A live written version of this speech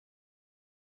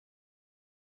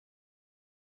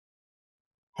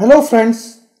Hello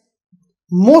friends,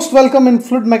 most welcome in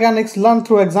Fluid Mechanics Learn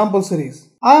Through Example series.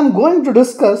 I am going to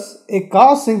discuss a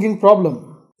car sinking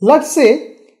problem. Let's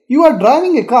say you are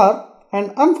driving a car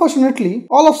and unfortunately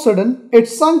all of a sudden it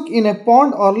sunk in a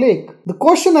pond or lake. The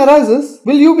question arises,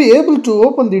 will you be able to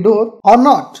open the door or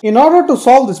not? In order to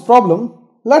solve this problem,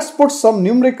 let's put some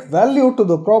numeric value to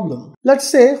the problem. Let's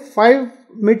say 5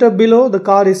 meters below the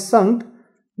car is sunk.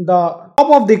 The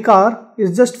top of the car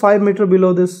is just 5 meters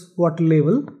below this water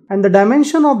level and the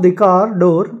dimension of the car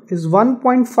door is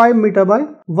 1.5 meter by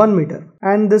 1 meter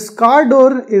and this car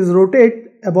door is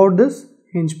rotate about this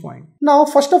hinge point. Now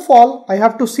first of all I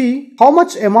have to see how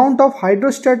much amount of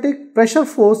hydrostatic pressure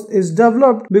force is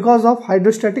developed because of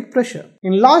hydrostatic pressure.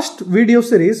 In last video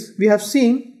series we have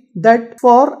seen that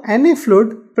for any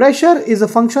fluid pressure is a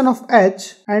function of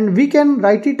H and we can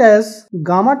write it as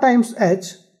gamma times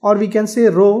H, or we can say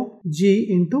rho G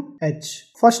into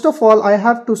H. First of all, I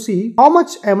have to see how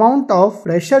much amount of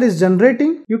pressure is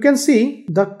generating. You can see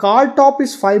the car top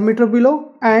is 5 meters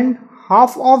below and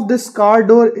half of this car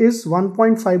door is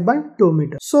 1.5 by 2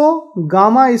 meters. So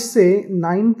gamma is say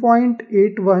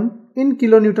 9.81 in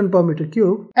kilonewton per meter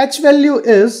cube. H value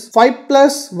is 5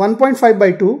 plus 1.5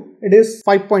 by 2. It is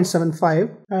 5.75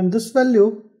 and this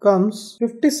value comes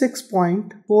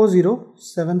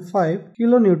 56.4075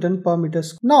 kilonewton per meter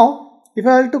square. Now, if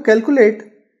I have to calculate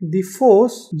the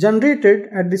force generated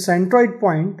at the centroid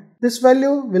point, this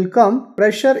value will come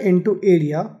pressure into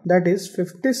area, that is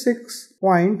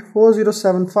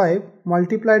 56.4075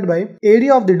 multiplied by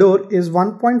area of the door is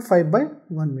 1.5 by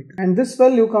 1 meter and this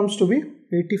value comes to be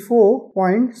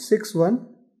 84.61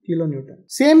 kilonewton.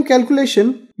 Same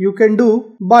calculation you can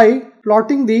do by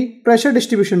plotting the pressure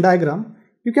distribution diagram.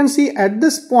 You can see at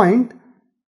this point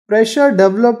pressure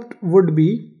developed would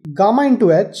be gamma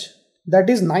into H, that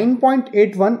is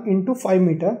 9.81 into 5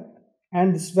 meter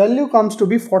and this value comes to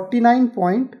be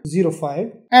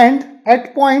 49.05 and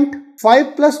at point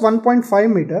 5 plus 1.5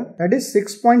 meter, that is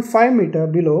 6.5 meter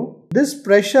below, this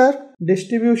pressure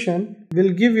distribution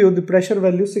will give you the pressure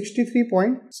value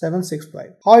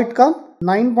 63.765. How it come?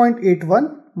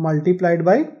 9.81 multiplied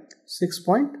by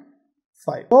 6.5.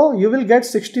 So you will get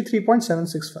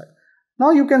 63.765.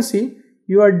 Now you can see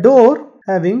your door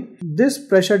having this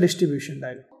pressure distribution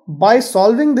diagram. By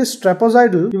solving this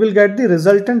trapezoidal, you will get the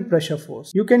resultant pressure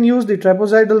force. You can use the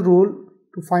trapezoidal rule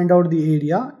to find out the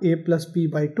area, A plus P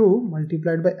by 2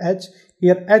 multiplied by H.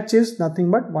 Here H is nothing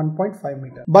but 1.5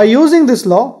 meter. By using this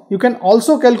law, you can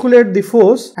also calculate the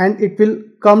force and it will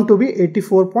come to be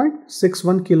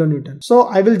 84.61 kilonewton. So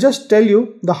I will just tell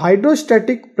you the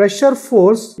hydrostatic pressure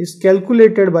force is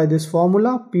calculated by this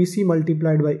formula PC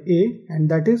multiplied by A and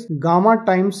that is gamma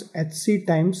times HC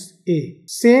times A.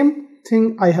 Same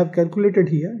thing I have calculated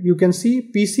here. You can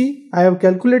see PC I have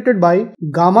calculated by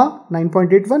gamma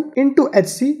 9.81 into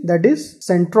HC, that is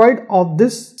centroid of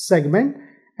this segment,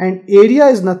 and area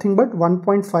is nothing but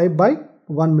 1.5 by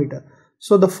 1 meter.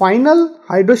 So the final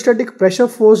hydrostatic pressure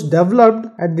force developed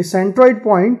at the centroid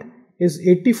point is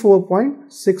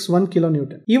 84.61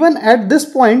 kilonewton. Even at this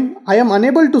point I am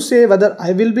unable to say whether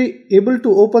I will be able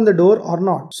to open the door or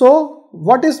not. So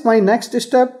what is my next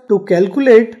step? To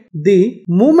calculate the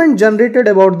movement generated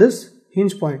about this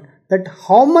hinge point, that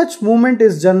how much movement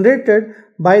is generated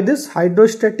by this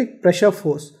hydrostatic pressure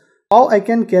force. How I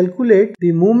can calculate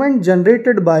the movement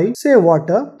generated by say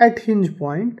water at hinge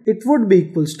point, it would be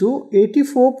equals to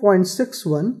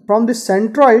 84.61. From the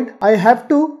centroid I have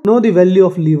to know the value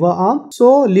of lever arm.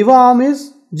 So lever arm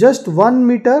is just 1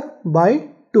 meter by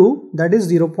 2, that is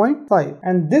 0.5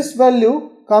 and this value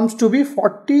comes to be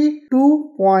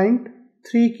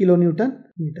 42.3 kilonewton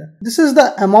meter. This is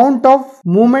the amount of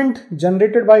movement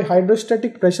generated by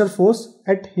hydrostatic pressure force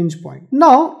at hinge point.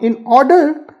 Now in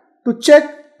order to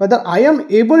check whether I am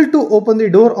able to open the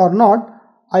door or not,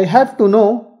 I have to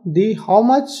know the how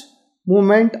much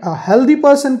movement a healthy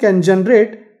person can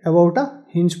generate about a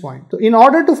hinge point. So in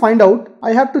order to find out,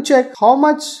 I have to check how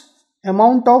much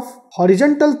amount of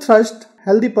horizontal thrust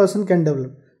healthy person can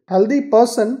develop. Healthy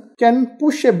person can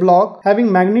push a block having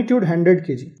magnitude 100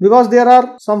 kg. Because there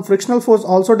are some frictional force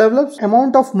also develops,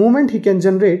 amount of movement he can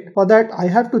generate. For that I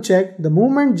have to check the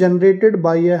movement generated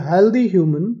by a healthy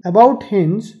human about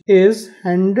hinge is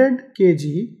 100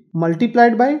 kg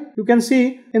multiplied by, you can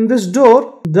see in this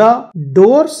door, the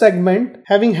door segment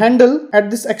having handle at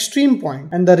this extreme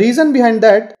point. And the reason behind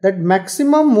that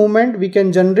maximum movement we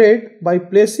can generate by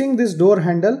placing this door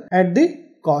handle at the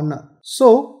corner.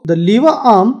 So the lever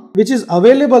arm which is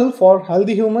available for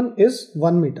healthy human is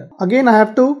 1 meter. Again I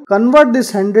have to convert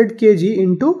this 100 kg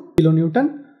into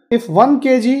kilonewton. if 1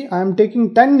 kg I am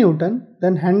taking 10 Newton,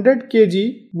 then 100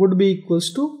 kg would be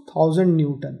equals to 1000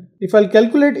 Newton. If I'll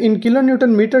calculate in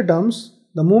kilonewton meter terms,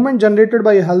 the movement generated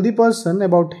by a healthy person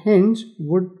about hinge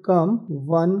would come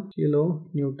 1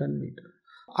 kilonewton meter.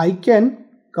 I can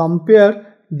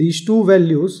compare these two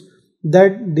values,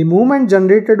 that the movement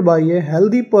generated by a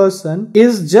healthy person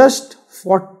is just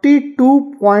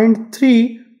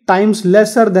 42.3 times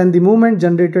lesser than the movement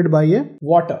generated by a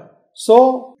water.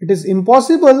 So it is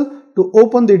impossible to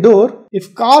open the door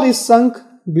if car is sunk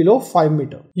below 5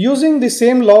 meters. Using the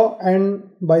same law and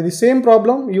by the same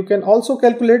problem, you can also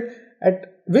calculate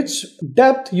at which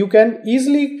depth you can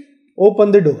easily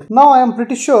open the door. Now I am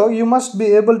pretty sure you must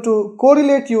be able to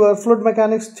correlate your fluid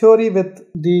mechanics theory with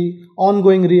the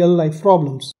ongoing real life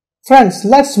problems. Friends,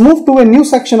 let's move to a new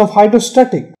section of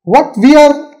hydrostatic. What we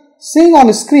are seeing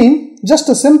on screen, just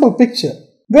a simple picture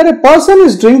where a person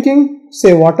is drinking,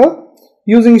 say, water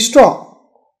using straw.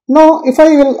 Now if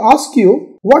I will ask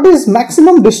you what is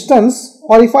maximum distance,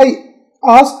 or if I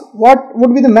ask what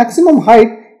would be the maximum height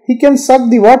he can suck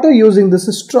the water using this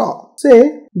straw,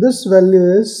 say this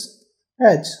value is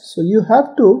h. So you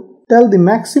have to tell the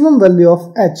maximum value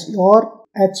of h, or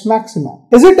h maximum.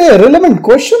 Is it a relevant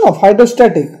question of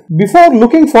hydrostatic? Before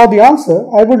looking for the answer,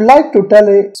 I would like to tell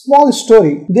a small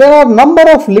story. There are number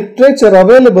of literature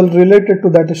available related to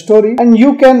that story, and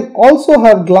you can also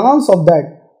have glance of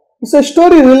that. It's a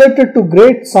story related to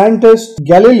great scientist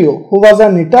Galileo, who was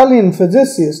an Italian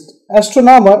physicist,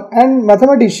 astronomer and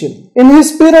mathematician. In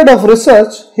his period of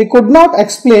research, he could not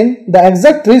explain the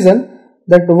exact reason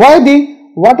that why the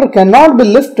water cannot be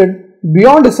lifted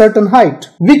beyond a certain height.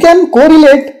 We can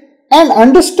correlate and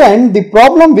understand the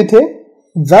problem with a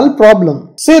well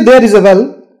problem. Say there is a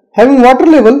well having water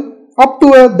level up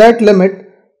to that limit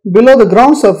below the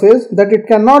ground surface that it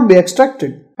cannot be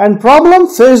extracted. And problem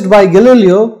faced by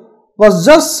Galileo was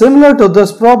just similar to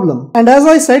this problem. And as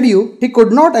I said he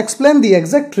could not explain the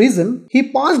exact reason.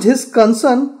 He passed his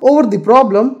concern over the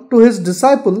problem to his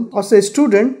disciple, or say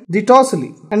student, de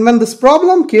Tosili. And when this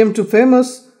problem came to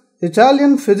famous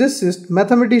Italian physicist,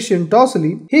 mathematician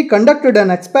Tosili, he conducted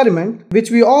an experiment which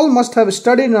we all must have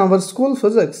studied in our school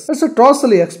physics. It's a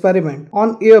Tosili experiment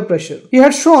on air pressure. He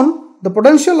had shown the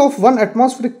potential of 1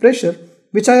 atmospheric pressure,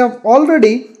 which I have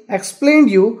already explained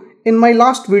you in my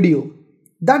last video.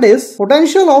 That is,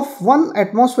 potential of 1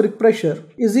 atmospheric pressure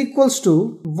is equals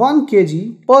to 1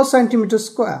 kg per centimeter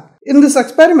square. In this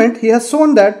experiment, he has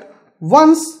shown that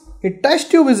once a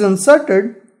test tube is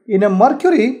inserted in a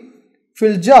mercury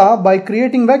filled jar by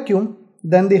creating vacuum,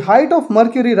 then the height of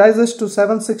mercury rises to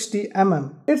 760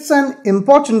 mm. It's an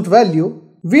important value.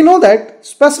 We know that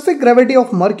specific gravity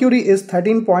of mercury is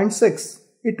 13.6.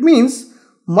 It means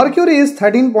mercury is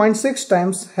 13.6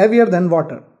 times heavier than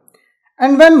water.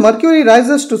 And when mercury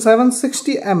rises to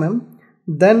 760 mm,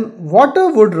 then water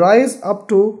would rise up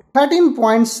to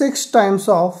 13.6 times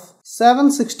of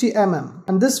 760 mm.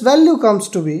 And this value comes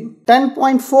to be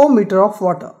 10.4 meter of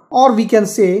water. Or we can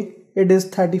say it is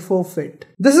 34 feet.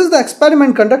 This is the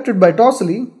experiment conducted by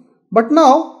Tosili. But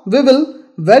now we will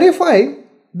verify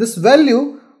this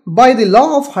value by the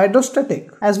law of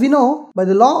hydrostatic. As we know, by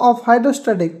the law of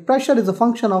hydrostatic, pressure is a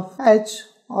function of h,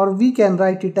 or we can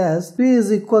write it as P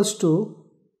is equals to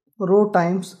rho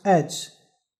times h.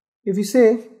 If we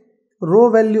say rho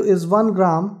value is 1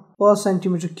 gram per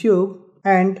centimeter cube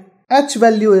and h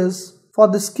value is, for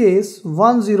this case,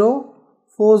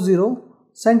 1040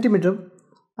 centimeter,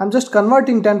 I'm just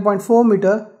converting 10.4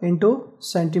 meter into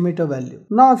centimeter value.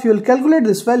 Now if you will calculate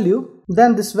this value,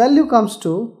 then this value comes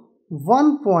to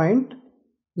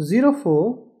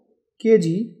 1.04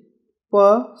 kg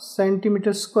per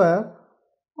centimeter square,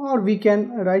 or we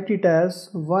can write it as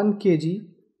 1 kg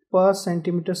per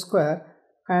centimeter square,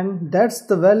 and that's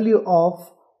the value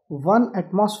of 1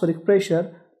 atmospheric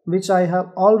pressure, which I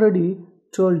have already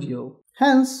told you.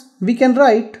 Hence we can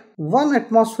write 1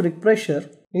 atmospheric pressure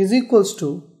is equals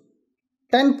to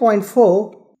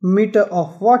 10.4 meter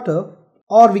of water,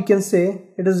 or we can say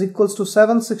it is equals to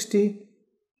 760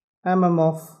 mm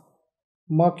of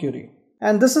mercury.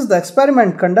 And this is the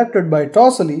experiment conducted by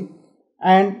Tosili,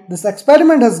 and this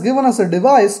experiment has given us a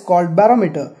device called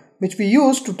barometer, which we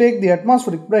use to take the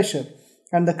atmospheric pressure,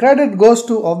 and the credit goes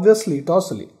to obviously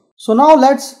Tosili. So now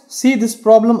let's see this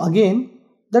problem again,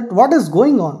 that what is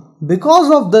going on.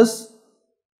 Because of this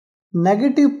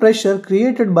negative pressure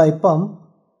created by pump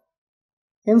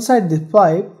inside the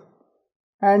pipe,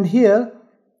 and here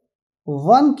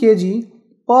 1 kg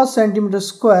per centimeter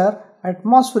square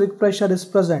atmospheric pressure is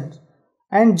present,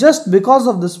 and just because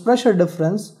of this pressure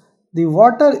difference, the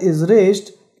water is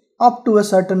raised up to a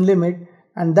certain limit,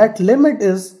 and that limit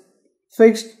is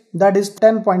fixed that is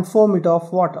 10.4 meter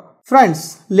of water.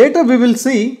 Friends, later we will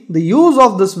see the use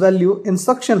of this value in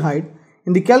suction height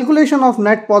in the calculation of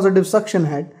net positive suction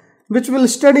head, which we'll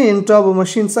study in turbo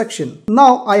machine section.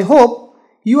 Now I hope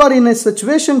you are in a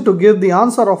situation to give the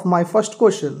answer of my first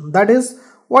question, that is,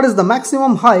 what is the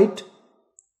maximum height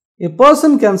a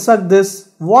person can suck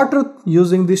this water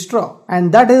using the straw,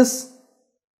 and that is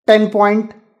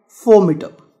 10.4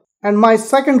 meter. And my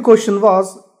second question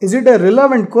was, is it a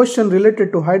relevant question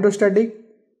related to hydrostatic?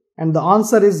 And the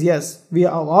answer is yes, we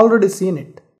have already seen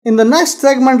it. In the next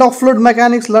segment of fluid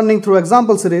mechanics learning through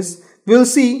example series, we will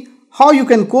see how you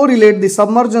can correlate the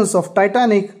submergence of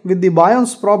Titanic with the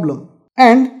Bayon's problem.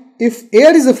 And if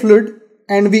air is a fluid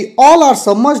and we all are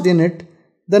submerged in it,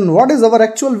 then what is our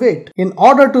actual weight? In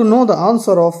order to know the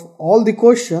answer of all the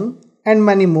question and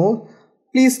many more,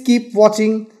 please keep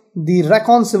watching the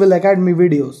Recon Civil Academy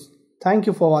videos. Thank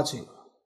you for watching.